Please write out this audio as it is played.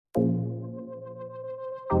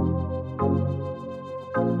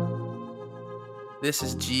This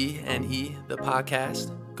is G&E, the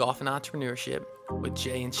podcast, Golf and Entrepreneurship, with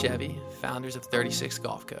Jay and Chevy, founders of 36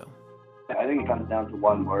 Golf Co. I think it comes down to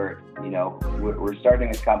one word. We're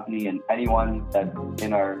starting a company, and anyone that's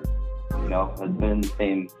in our, has been in the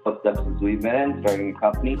same footsteps as we've been in, starting a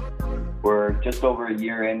company. We're just over a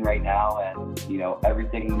year in right now, and,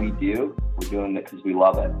 everything we do, we're doing it because we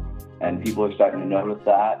love it. And people are starting to notice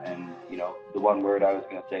that, and, the one word I was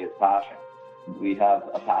going to say is passion. We have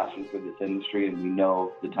a passion for this industry, and we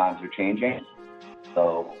know the times are changing.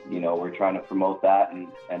 So, we're trying to promote that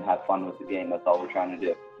and have fun with the game. That's all we're trying to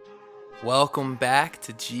do. Welcome back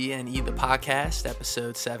to G&E, the podcast,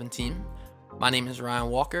 episode 17. My name is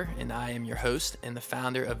Ryan Walker, and I am your host and the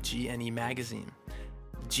founder of G&E Magazine.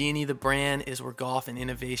 G&E, the brand, is where golf and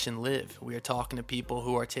innovation live. We are talking to people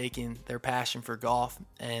who are taking their passion for golf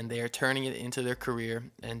and they are turning it into their career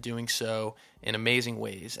and doing so in amazing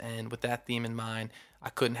ways. And with that theme in mind,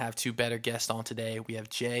 I couldn't have two better guests on today. We have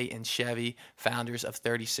Jay and Chevy, founders of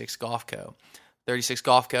 36 Golf Co. 36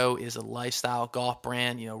 Golf Co. is a lifestyle golf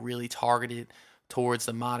brand, really targeted towards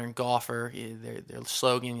the modern golfer. Their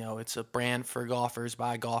slogan, it's a brand for golfers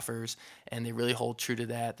by golfers, and they really hold true to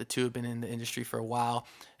that. The two have been in the industry for a while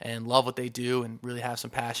and love what they do and really have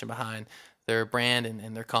some passion behind their brand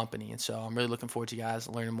and their company. And so I'm really looking forward to you guys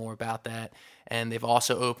learning more about that. And they've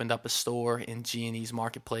also opened up a store in G&E's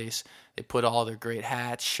marketplace. They put all their great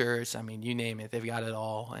hats, shirts, you name it, they've got it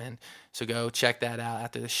all. And so go check that out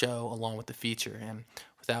after the show along with the feature. And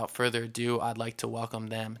without further ado, I'd like to welcome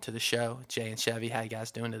them to the show. Jay and Chevy, how you guys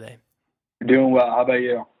doing today? Doing well. How about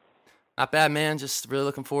you? Not bad, man. Just really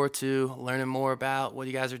looking forward to learning more about what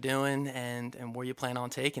you guys are doing and where you plan on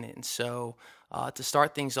taking it. And so to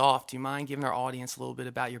start things off, do you mind giving our audience a little bit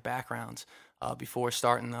about your backgrounds before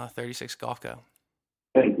starting 36 Golf Co?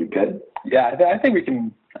 I think we could. Yeah, I think we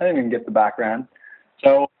can get the background.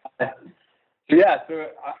 So I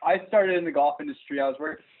started in the golf industry. I was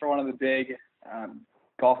working for one of the big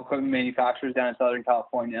golf equipment manufacturers down in Southern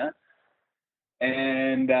California.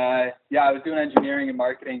 And I was doing engineering and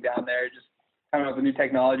marketing down there, just coming up with new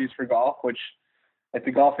technologies for golf, which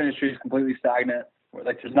the golf industry is completely stagnant.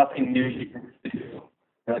 There's nothing new you can do.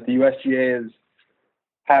 The USGA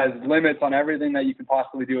has limits on everything that you can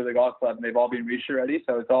possibly do with a golf club, and they've all been reached already.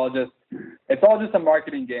 So it's all just a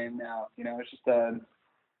marketing game now. It's just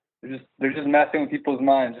they're just messing with people's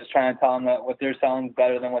minds, just trying to tell them that what they're selling is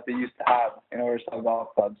better than what they used to have in order to sell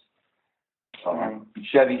golf clubs.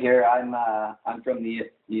 Chevy here. I'm from the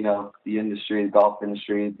industry, the golf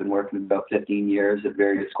industry. I've been working about 15 years at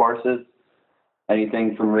various courses,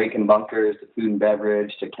 anything from rake and bunkers to food and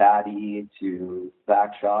beverage to caddy to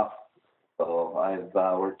back shop. So I've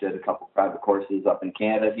worked at a couple private courses up in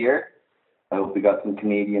Canada here. I hope we got some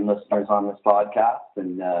Canadian listeners on this podcast,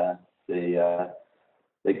 and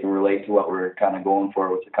they can relate to what we're kind of going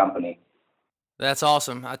for with the company. That's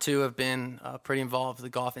awesome. I, too, have been pretty involved with the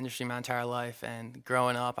golf industry my entire life. And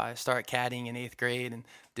growing up, I started caddying in 8th grade and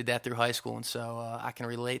did that through high school. And so I can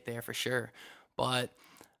relate there for sure. But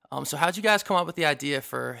so how'd you guys come up with the idea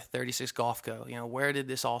for 36 Golf Co? Where did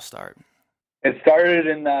this all start? It started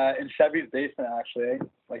in Chevy's basement, actually.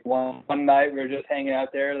 One night we were just hanging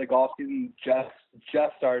out there. The golf season just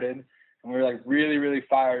started, and we were really, really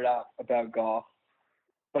fired up about golf.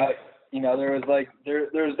 But there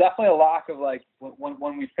was definitely a lack of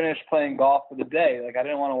when we finished playing golf for the day. I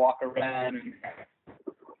didn't want to walk around and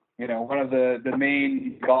one of the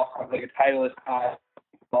main golf clubs, a Titleist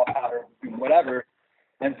golf hat or whatever.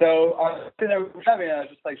 And so I was sitting there with Chevy, and I was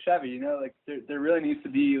just like, Chevy, there really needs to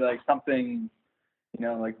be something,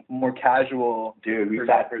 more casual. Dude, we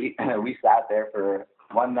sat there for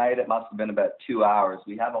one night. It must have been about 2 hours.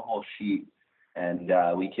 We have a whole sheet. And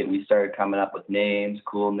we started coming up with names,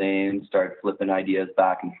 cool names, started flipping ideas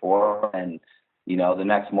back and forth. And, the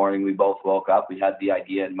next morning we both woke up. We had the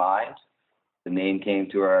idea in mind. The name came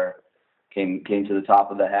to the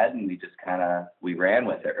top of the head, and we ran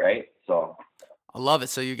with it, right? So I love it.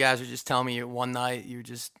 So you guys are just telling me one night you're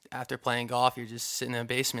just, after playing golf, you're just sitting in a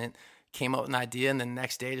basement, came up with an idea, and then the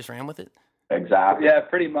next day just ran with it? Exactly. Yeah,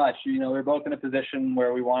 pretty much. We're both in a position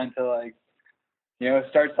where we wanted to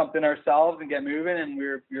start something ourselves and get moving, and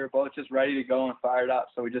we were both just ready to go and fired up.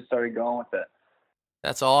 So we just started going with it.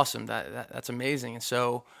 That's awesome. That's amazing. And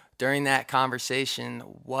so during that conversation,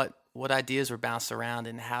 what ideas were bounced around,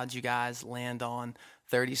 and how did you guys land on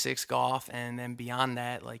 36 Golf? And then beyond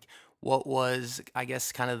that, what was, I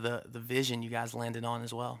guess, kind of the vision you guys landed on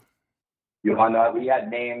as well? We had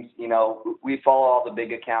names, we follow all the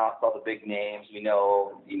big accounts, all the big names. We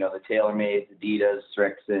know, the TaylorMade, Adidas,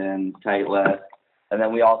 Strixon, Titleist. And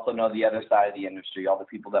then we also know the other side of the industry, all the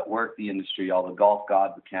people that work the industry, all the golf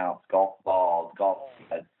gods accounts, golf balls, golf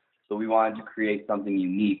heads. So we wanted to create something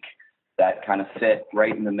unique that kind of fit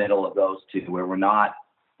right in the middle of those two, where we're not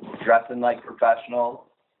dressing like professionals,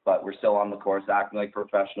 but we're still on the course acting like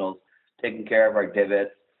professionals, taking care of our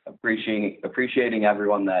divots, appreciating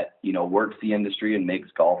everyone that, you know, works the industry and makes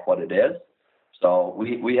golf what it is. So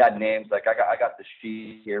we had names like I got the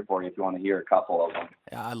sheet here for you if you want to hear a couple of them.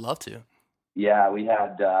 Yeah, I'd love to. Yeah, we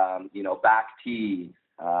had you know, back tee,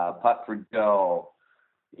 putt for dough,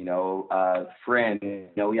 you know, fringe. You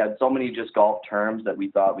know, we had so many just golf terms that we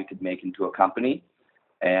thought we could make into a company.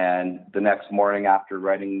 And the next morning after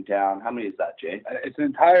writing down, how many is that, Jay? It's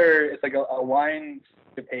like a line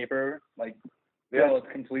to paper, like filled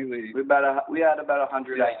completely. We had about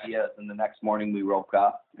 100 ideas, and the next morning we woke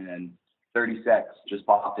up and 36 just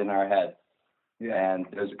popped in our head. Yeah. And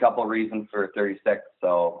there's a couple of reasons for 36.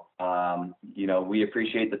 So, you know, we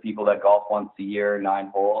appreciate the people that golf once a year, 9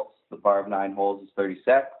 holes. The par of 9 holes is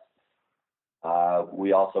 36.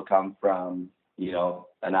 We also come from, you know,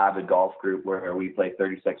 an avid golf group where we play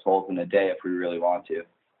 36 holes in a day if we really want to.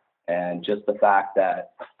 And just the fact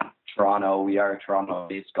that we are a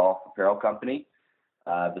Toronto-based golf apparel company.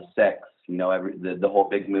 The 6, you know, the whole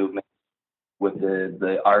big movement with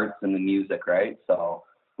the arts and the music, right? So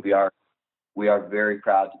we are very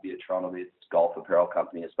proud to be a Toronto-based golf apparel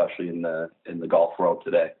company, especially in the golf world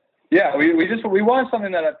today. Yeah, we want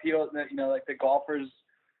something that appeals, that, you know, like the golfers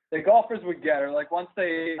would get, or like once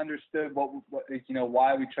they understood what you know,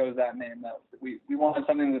 why we chose that name, that we wanted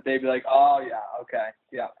something that they'd be like, oh yeah, okay,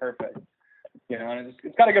 yeah, perfect. You know, and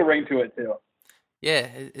it's got a good ring to it too. Yeah,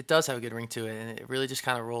 it does have a good ring to it, and it really just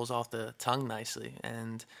kind of rolls off the tongue nicely.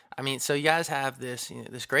 And I mean, so you guys have this, you know,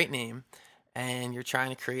 this great name, and you're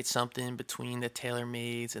trying to create something between the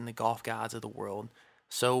TaylorMades and the golf gods of the world.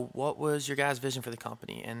 So what was your guys' vision for the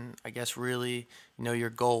company, and I guess really, you know,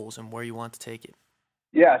 your goals and where you want to take it?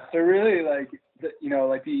 Yeah, so really, like, you know,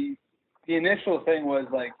 like the initial thing was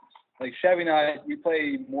like Chevy and I, we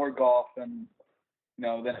play more golf than, you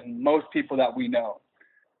know, than most people that we know,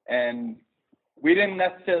 and we didn't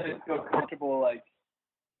necessarily feel comfortable like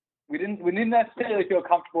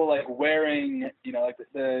wearing, you know, like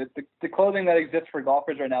the clothing that exists for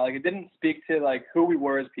golfers right now. Like, it didn't speak to like who we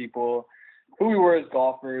were as people, who we were as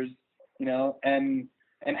golfers, you know, and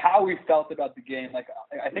how we felt about the game. Like,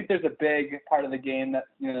 I think there's a big part of the game that,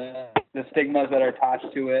 you know, the stigmas that are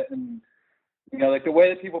attached to it, and, you know, like the way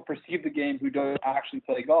that people perceive the game who don't actually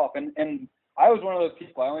play golf. And I was one of those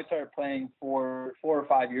people. I only started playing 4 or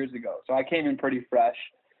 5 years ago, so I came in pretty fresh.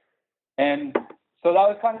 And so that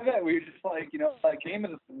was kind of it. We were just like, you know, like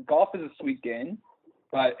golf is a sweet game,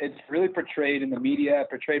 but it's really portrayed in the media,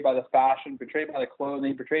 portrayed by the fashion, portrayed by the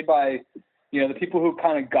clothing, portrayed by, you know, the people who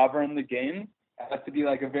kind of govern the game. It has to be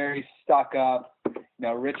like a very stuck up, you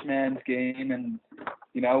know, rich man's game. And,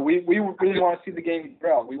 you know, we really want to see the game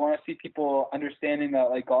grow. We want to see people understanding that,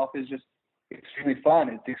 like, golf is just extremely fun.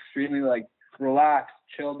 It's extremely, like, relaxed,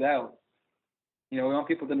 chilled out. You know, we want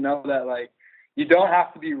people to know that, like, you don't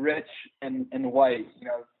have to be rich and white, you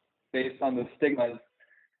know, based on the stigmas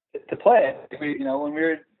to play it. You know, when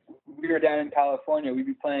we were down in California, we'd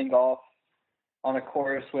be playing golf on a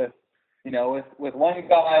course with, you know, with one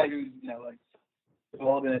guy who's, you know, like,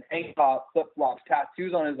 old in a tank top, flip flops,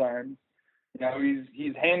 tattoos on his arms. You know,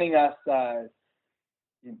 he's handing us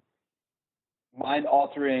mind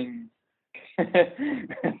altering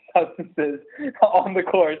substances on the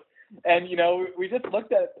course. And, you know, we just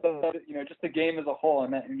looked at you know, just the game as a whole,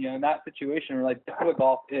 and that, you know, in that situation, we're like, that's what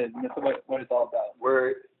golf is, and that's what it's all about.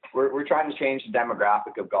 We're trying to change the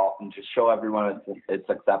demographic of golf and just show everyone it's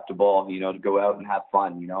acceptable, you know, to go out and have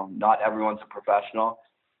fun. You know, not everyone's a professional.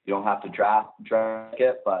 You don't have to dress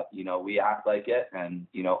it, but, you know, we act like it, and,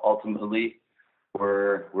 you know, ultimately,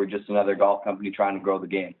 we're just another golf company trying to grow the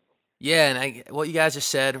game. Yeah, and what you guys just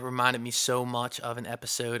said reminded me so much of an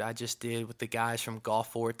episode I just did with the guys from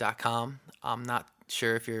golfforward.com. I'm not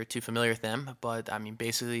sure if you're too familiar with them, but I mean,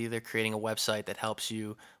 basically they're creating a website that helps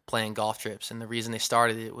you plan golf trips. And the reason they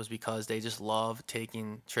started it was because they just love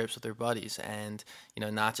taking trips with their buddies, and, you know,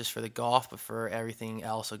 not just for the golf, but for everything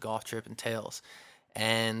else a golf trip entails.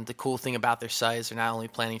 And the cool thing about their site is they're not only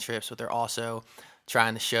planning trips, but they're also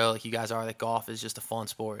trying to show, like you guys are, that golf is just a fun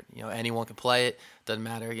sport. You know, anyone can play it. Doesn't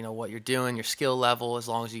matter, you know, what you're doing, your skill level, as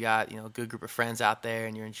long as you got, you know, a good group of friends out there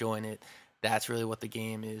and you're enjoying it. That's really what the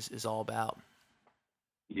game is all about.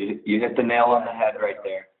 You hit the nail on the head right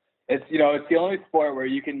there. It's, you know, it's the only sport where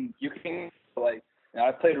you can like, you know,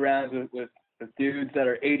 I've played rounds with dudes that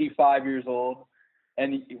are 85 years old,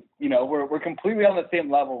 and, you know, we're completely on the same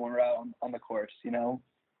level when we're out on the course, you know.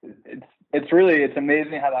 it's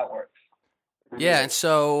amazing how that works. Yeah, and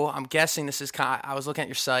so I'm guessing this is I was looking at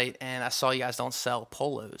your site and I saw you guys don't sell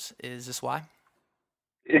polos. Is this why?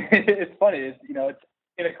 It's funny. It's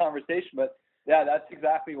in a conversation, but yeah, that's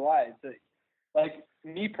exactly why. It's like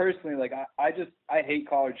me personally, like I hate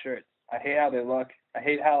collared shirts. I hate how they look. I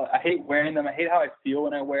hate wearing them. I hate how I feel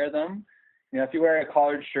when I wear them. If you wear a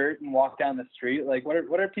collared shirt and walk down the street, like what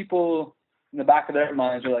are people in the back of their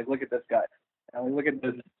minds are like, look at this guy. Look at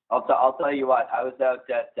this. I'll tell you what. I was out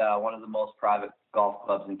at one of the most private golf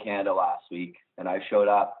clubs in Canada last week, and I showed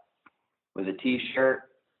up with a T-shirt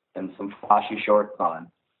and some flashy shorts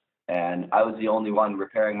on, and I was the only one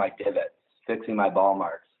repairing my divots, fixing my ball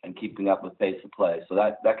marks, and keeping up with pace of play. So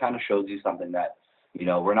that kind of shows you something that,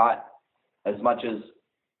 we're not, as much as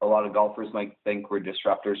a lot of golfers might think we're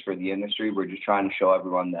disruptors for the industry, we're just trying to show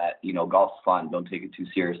everyone that, golf's fun. Don't take it too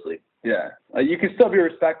seriously. Yeah. You can still be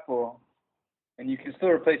respectful, and you can still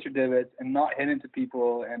replace your divots and not hit into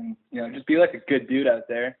people, and, just be like a good dude out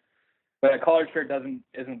there. But a collared shirt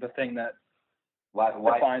isn't the thing that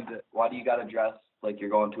defines it. Why do you got to dress like you're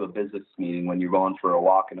going to a business meeting when you're going for a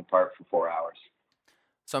walk in a park for 4 hours?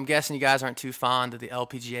 So I'm guessing you guys aren't too fond of the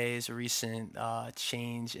LPGA's recent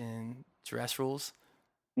change in dress rules?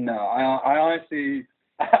 No, I honestly,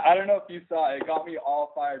 I don't know if you saw it. It got me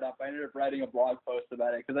all fired up. I ended up writing a blog post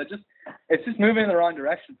about it because it's just moving in the wrong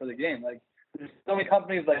direction for the game. Like, there's so many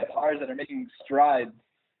companies like ours that are making strides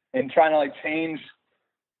in trying to like change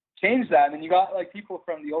that. And then you got like people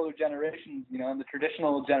from the older generations, and the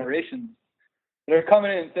traditional generations that are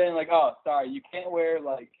coming in and saying like, oh, sorry, you can't wear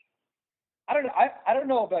like, I don't know. I don't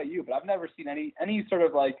know about you, but I've never seen any sort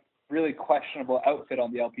of like really questionable outfit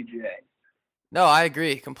on the LPGA. No, I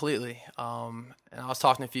agree completely. And I was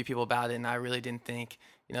talking to a few people about it, and I really didn't think,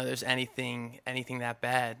 there's anything that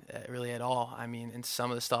bad really at all. I mean, and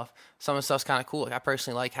some of the stuff's kind of cool. Like, I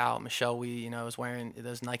personally like how Michelle Wie, is wearing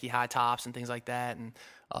those Nike high tops and things like that. And,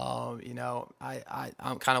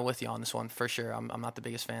 I'm kind of with you on this one for sure. I'm not the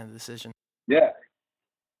biggest fan of the decision. Yeah.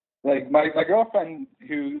 Like my girlfriend,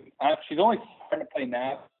 she's only starting to play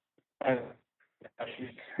now.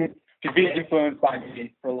 She's been influenced by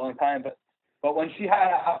me for a long time, but when she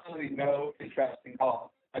had absolutely no interest in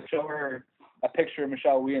golf, I'd show her a picture of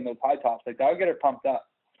Michelle Wie in those high tops. Like, that would get her pumped up.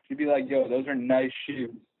 She'd be like, "Yo, those are nice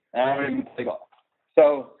shoes." And I don't even play golf.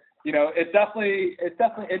 So, it's definitely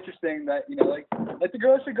interesting that, like the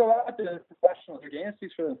girls should go out there as professionals. Their game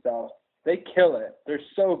speaks for themselves. They kill it. They're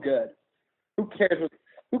so good. Who cares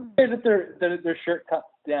if their shirt cuts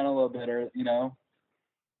down a little bit, or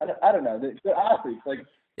I don't know. They're athletes. Like,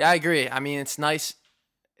 yeah, I agree. I mean, it's nice.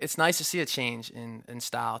 It's nice to see a change in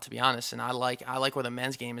style, to be honest. And I like where the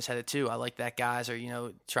men's game is headed too. I like that guys are,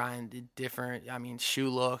 trying different, shoe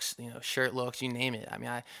looks, shirt looks, you name it.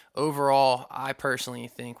 Overall, I personally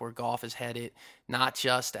think where golf is headed, not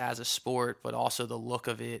just as a sport, but also the look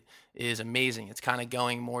of it is amazing. It's kind of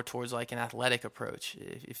going more towards like an athletic approach,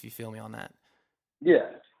 if you feel me on that. Yeah.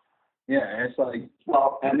 Yeah. It's like,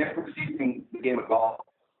 and they're perceiving the game of golf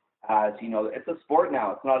as, it's a sport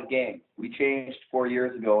now. It's not a game. We changed 4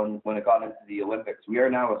 years ago when it got into the Olympics. We are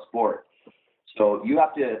now a sport. So you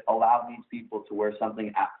have to allow these people to wear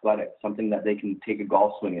something athletic, something that they can take a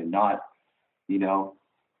golf swing in, not,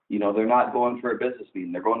 they're not going for a business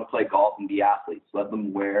meeting. They're going to play golf and be athletes. Let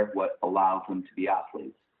them wear what allows them to be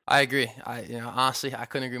athletes. I agree. Honestly, I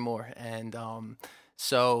couldn't agree more. And,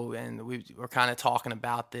 we're kind of talking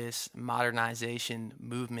about this modernization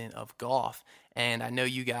movement of golf, and I know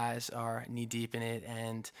you guys are knee deep in it.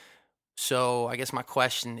 And so I guess my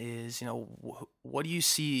question is, what do you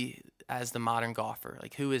see as the modern golfer?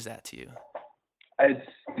 Like, who is that to you?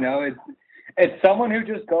 It's someone who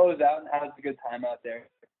just goes out and has a good time out there.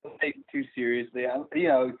 Don't take it too seriously.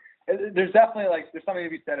 There's definitely there's something to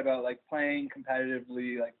be said about like playing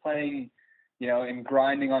competitively, like playing, and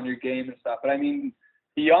grinding on your game and stuff. But I mean,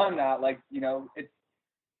 beyond that,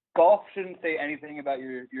 golf shouldn't say anything about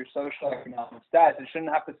your social economic stats. It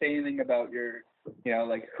shouldn't have to say anything about your,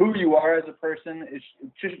 who you are as a person. It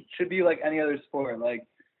should be like any other sport. Like,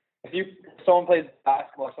 if someone plays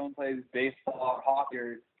basketball, someone plays baseball, hockey,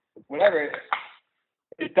 or whatever,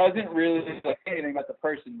 it doesn't really say anything about the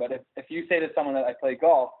person. But if you say to someone that I play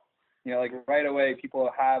golf, right away people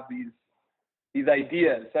have these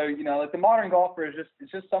ideas. So, the modern golfer is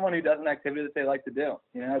just someone who does an activity that they like to do.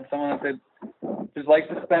 It's someone that just likes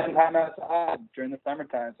to spend time outside during the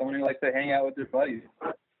summertime. Someone who likes to hang out with their buddies.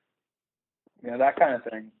 That kind of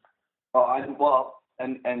thing. Oh, and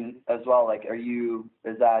as well,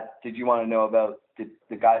 did you want to know about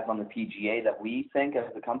the guys on the PGA that we think as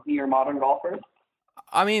the company are modern golfers?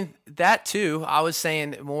 I mean, that too. I was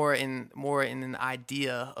saying more in an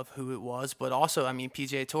idea of who it was, but also, I mean,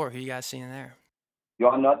 PGA Tour. Who you guys seeing there? You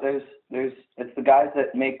all know it's the guys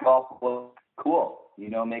that make golf look cool.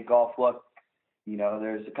 Make golf look.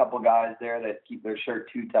 There's a couple guys there that keep their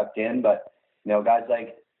shirt too tucked in, but guys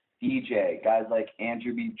like DJ, guys like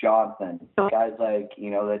Andrew B. Johnson, guys like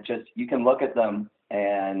that just you can look at them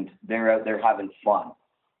and they're out there having fun.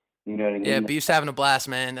 You know what I mean? Yeah, Beef's having a blast,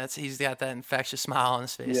 man. He's got that infectious smile on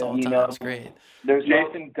his face all the time. It's great. There's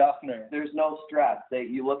Jason Duffner. There's no stress.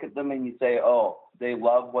 You look at them and you say, oh, they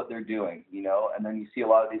love what they're doing, and then you see a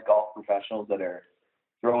lot of these golf professionals that are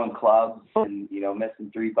throwing clubs and,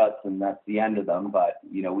 missing 3 putts, and that's the end of them. But,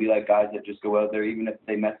 we like guys that just go out there, even if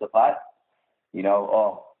they miss a putt,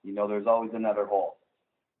 there's always another hole.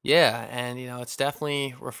 Yeah, and it's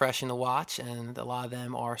definitely refreshing to watch, and a lot of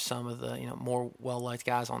them are some of the more well-liked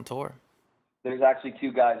guys on tour. There's actually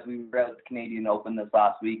 2 guys. We were at the Canadian Open this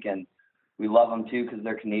last week, and we love them too because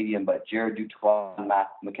they're Canadian. But Jared Dutoit and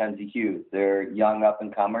Mackenzie Hughes, they're young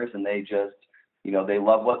up-and-comers, and they just they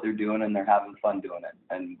love what they're doing and they're having fun doing it,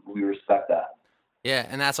 and we respect that. Yeah,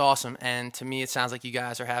 and that's awesome. And to me, it sounds like you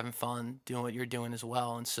guys are having fun doing what you're doing as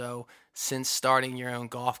well. And so, since starting your own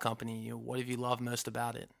golf company, what have you loved most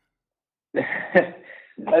about it?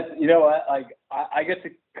 That's what, like I get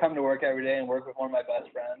to come to work every day and work with one of my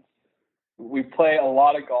best friends. We play a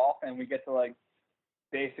lot of golf, and we get to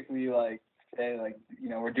basically say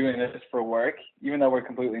we're doing this for work, even though we're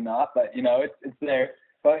completely not. But it's there.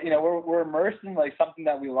 But we're immersed in something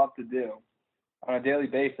that we love to do on a daily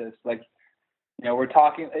basis. We're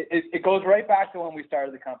talking. It goes right back to when we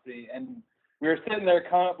started the company, and we were sitting there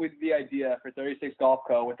coming up with the idea for 36 Golf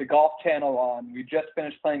Co. with the Golf Channel on. We just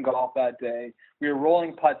finished playing golf that day. We were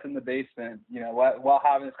rolling putts in the basement, while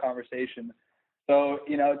having this conversation. So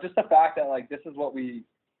just the fact that this is what we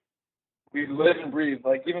live and breathe.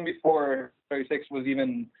 Even before 36 was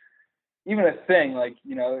even a thing,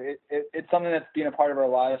 it's something that's been a part of our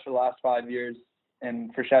lives for the last 5 years,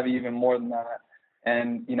 and for Chevy even more than that.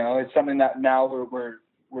 And it's something that now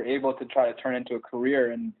we're able to try to turn into a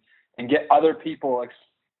career and get other people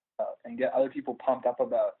pumped up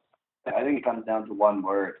about. I think it comes down to one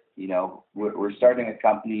word. We're starting a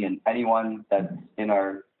company, and anyone that's in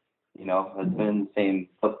our has been in the same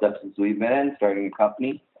footsteps as we've been in, starting a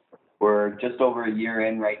company. We're just over a year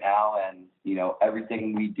in right now, and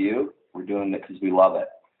everything we do, we're doing it because we love it,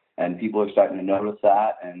 and people are starting to notice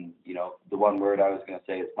that. And the one word I was going to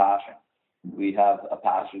say is passion. We have a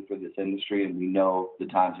passion for this industry, and we know the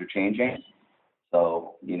times are changing.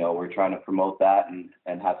 So we're trying to promote that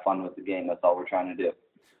and have fun with the game. That's all we're trying to do.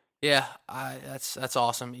 Yeah, that's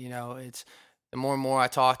awesome. It's the more and more I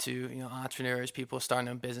talk to entrepreneurs, people starting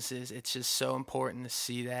their own businesses. It's just so important to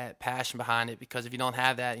see that passion behind it, because if you don't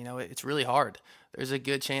have that, it's really hard. There's a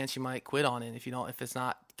good chance you might quit on it if it's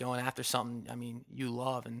not going after something you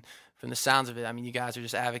love. And from the sounds of it, you guys are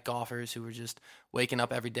just avid golfers who are just waking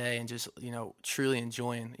up every day and just truly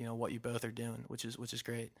enjoying what you both are doing, which is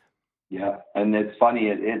great. Yeah, and it's funny.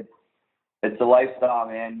 It's a lifestyle,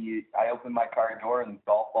 man. I open my car door and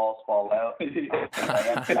golf balls fall out.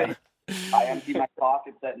 I empty my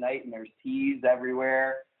pockets at night and there's tees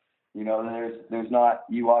everywhere. There's not.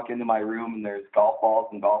 You walk into my room and there's golf balls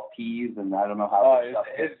and golf tees, and I don't know how.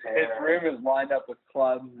 His room is lined up with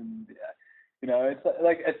clubs, and it's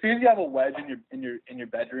as soon as you have a wedge in your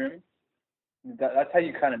bedroom, that's how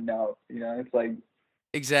you kind of know. It's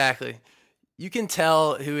exactly. You can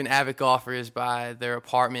tell who an avid golfer is by their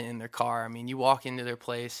apartment and their car. You walk into their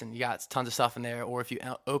place and you got tons of stuff in there, or if you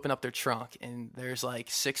open up their trunk and there's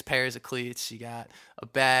 6 pairs of cleats, you got a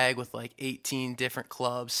bag with 18 different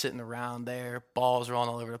clubs sitting around there, balls rolling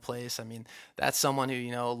all over the place. That's someone who,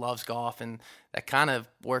 loves golf, and that kind of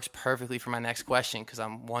works perfectly for my next question, because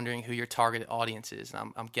I'm wondering who your target audience is,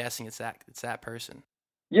 and I'm guessing it's that person.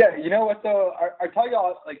 Yeah, you know what though? Our target,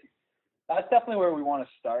 that's definitely where we want to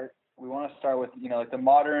start. We want to start with, the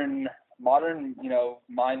modern,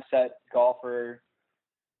 mindset golfer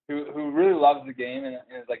who really loves the game and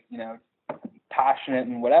is passionate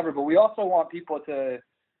and whatever. But we also want people to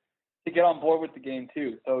get on board with the game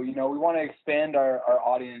too. So, we want to expand our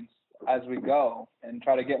audience as we go and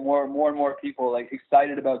try to get more and more people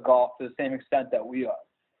excited about golf to the same extent that we are.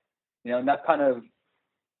 And that's kind of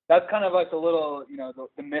a little,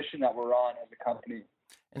 the mission that we're on as a company.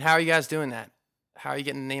 And how are you guys doing that? How are you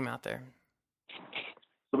getting the name out there?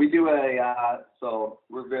 So we do so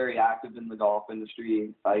we're very active in the golf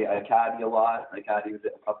industry. I caddy a lot. I caddied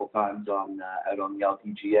a couple times out on the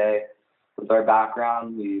LPGA. With our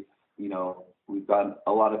background, we've got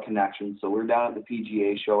a lot of connections. So we're down at the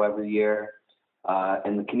PGA show every year.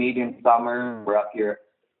 In the Canadian summer, we're up here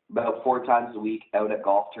about 4 times a week out at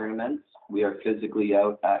golf tournaments. We are physically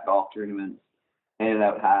out at golf tournaments, handing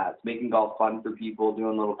out hats, making golf fun for people,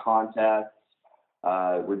 doing little contests.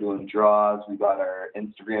 We're doing draws. We've got our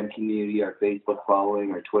Instagram community, our Facebook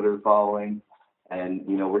following, our Twitter following. And,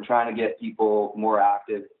 we're trying to get people more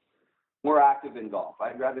active in golf.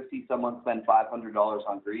 I'd rather see someone spend $500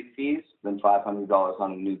 on green fees than $500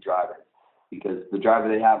 on a new driver, because the driver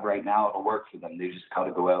they have right now, it'll work for them. They just got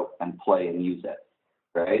to go out and play and use it,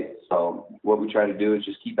 right? So what we try to do is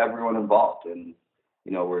just keep everyone involved. And,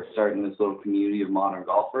 we're starting this little community of modern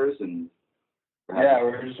golfers. And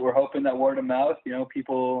we're hoping that word of mouth,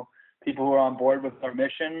 people who are on board with our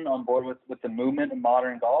mission, on board with the movement in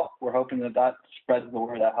modern golf, we're hoping that spreads the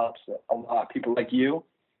word. That helps a lot. People like you.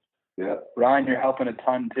 Yeah. Ryan, you're helping a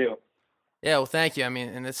ton too. Yeah, well, thank you. I mean,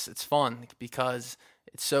 and it's fun because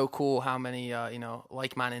it's so cool how many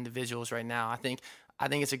like-minded individuals right now. I think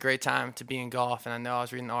it's a great time to be in golf, and I know I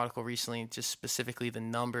was reading an article recently, just specifically the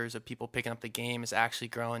numbers of people picking up the game is actually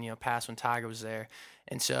growing, past when Tiger was there.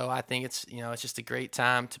 And so I think it's it's just a great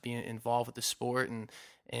time to be involved with the sport and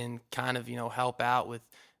kind of help out with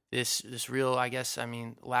this real,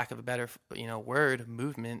 lack of a better word,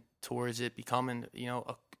 movement towards it becoming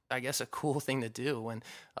a cool thing to do, when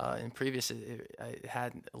in previous it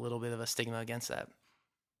had a little bit of a stigma against that.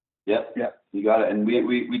 Yep, you got it. And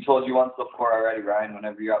we told you once before already, Ryan,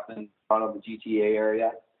 whenever you're up in front of the GTA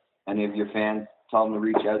area, any of your fans, tell them to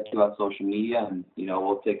reach out to us social media, and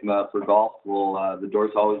we'll take them out for golf. The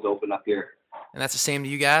door's always open up here. And that's the same to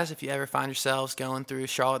you guys. If you ever find yourselves going through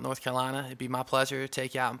Charlotte, North Carolina, it'd be my pleasure to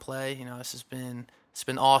take you out and play. It's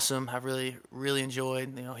been awesome. I've really, really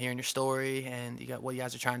enjoyed, hearing your story and what you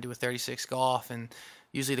guys are trying to do with 36 Golf. And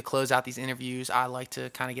usually to close out these interviews, I like to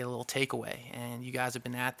kind of get a little takeaway. And you guys have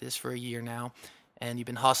been at this for a year now, and you've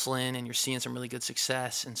been hustling, and you're seeing some really good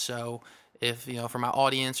success. And so if, for my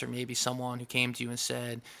audience, or maybe someone who came to you and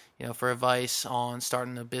said, for advice on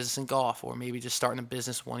starting a business in golf, or maybe just starting a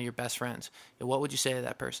business with one of your best friends, what would you say to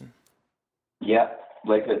that person? Yeah,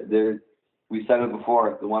 we said it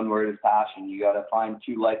before, the one word is passion. You got to find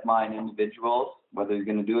 2 like-minded individuals, whether you're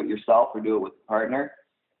going to do it yourself or do it with a partner.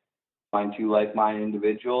 Find 2 like-minded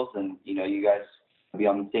individuals, and, you guys be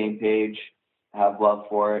on the same page, have love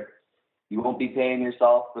for it. You won't be paying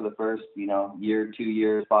yourself for the first, year, 2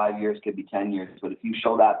 years, 5 years, could be 10 years. But if you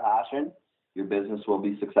show that passion, your business will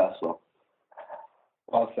be successful.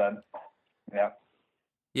 Well said. Yeah.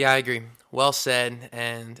 Yeah, I agree. Well said.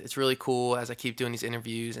 And it's really cool as I keep doing these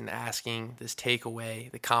interviews and asking this takeaway,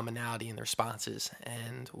 the commonality in the responses.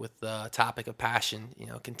 And with the topic of passion,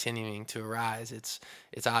 continuing to arise, it's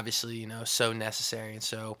obviously, so necessary. And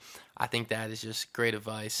so I think that is just great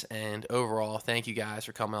advice. And overall, thank you guys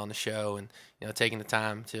for coming on the show and, taking the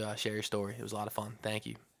time to share your story. It was a lot of fun. Thank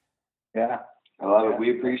you. Yeah. I love it.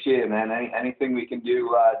 We appreciate it, man. Anything we can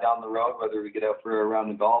do down the road, whether we get out for a round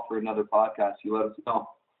of golf or another podcast, you let us know.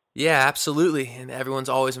 Yeah, absolutely. And everyone's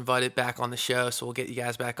always invited back on the show, so we'll get you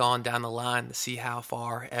guys back on down the line to see how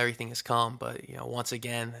far everything has come. But, once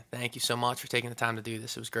again, thank you so much for taking the time to do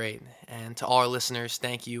this. It was great. And to all our listeners,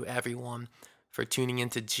 thank you, everyone, for tuning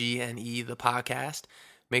into GNE, the podcast.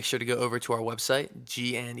 Make sure to go over to our website,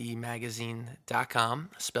 gnemagazine.com,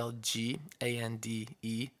 spelled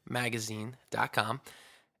Gande magazine.com.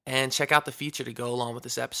 And check out the feature to go along with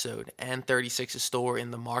this episode and 36's store in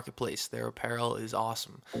the marketplace. Their apparel is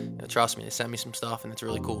awesome. Trust me, they sent me some stuff and it's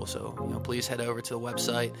really cool. So, please head over to the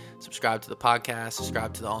website, subscribe to the podcast,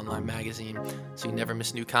 subscribe to the online magazine so you never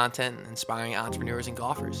miss new content and inspiring entrepreneurs and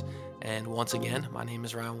golfers. And once again, my name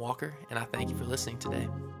is Ryan Walker, and I thank you for listening today.